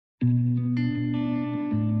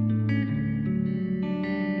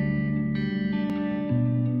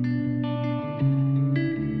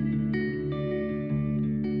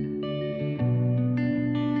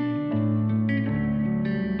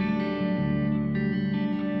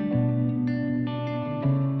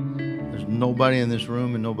Nobody in this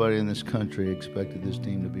room and nobody in this country expected this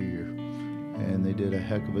team to be here. And they did a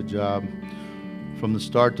heck of a job from the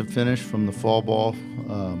start to finish, from the fall ball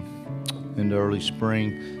into early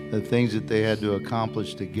spring. The things that they had to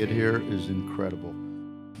accomplish to get here is incredible.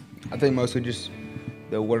 I think mostly just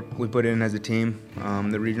the work we put in as a team.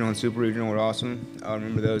 The regional and super regional were awesome. I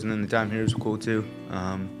remember those, and then the time here was cool too.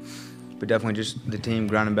 But definitely just the team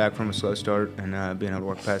grinding back from a slow start and being able to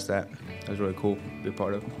work past that. That was really cool to be a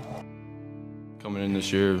part of. Coming in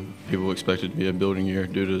this year, people expected it to be a building year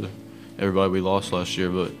due to everybody we lost last year,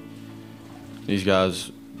 but these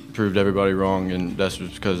guys proved everybody wrong, and that's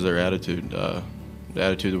just because of their attitude. The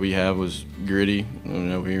attitude that we have was gritty.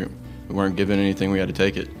 We weren't given anything, we had to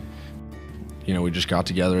take it. You know, we just got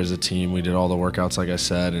together as a team. We did all the workouts, like I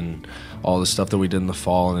said, and all the stuff that we did in the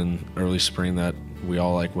fall and in early spring that we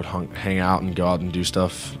all would hang out and go out and do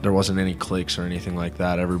stuff. There wasn't any cliques or anything like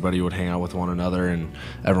that. Everybody would hang out with one another, and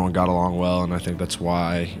everyone got along well. And I think that's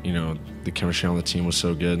why, you know, the chemistry on the team was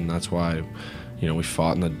so good, and that's why, you know, we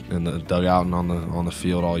fought in the dugout and on the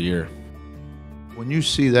field all year. When you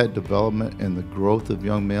see that development and the growth of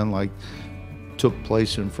young men like took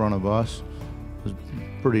place in front of us, it was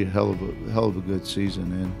pretty hell of a good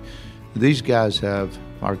season. And these guys have,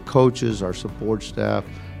 our coaches, our support staff,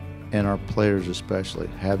 and our players especially,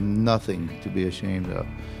 have nothing to be ashamed of.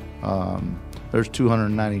 There's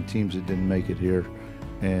 290 teams that didn't make it here,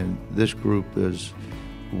 and this group is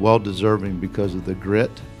well deserving because of the grit,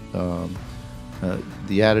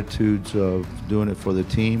 the attitudes of doing it for the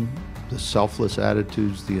team, the selfless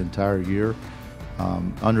attitudes the entire year,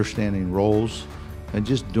 understanding roles, and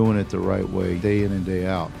just doing it the right way day in and day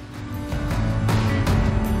out.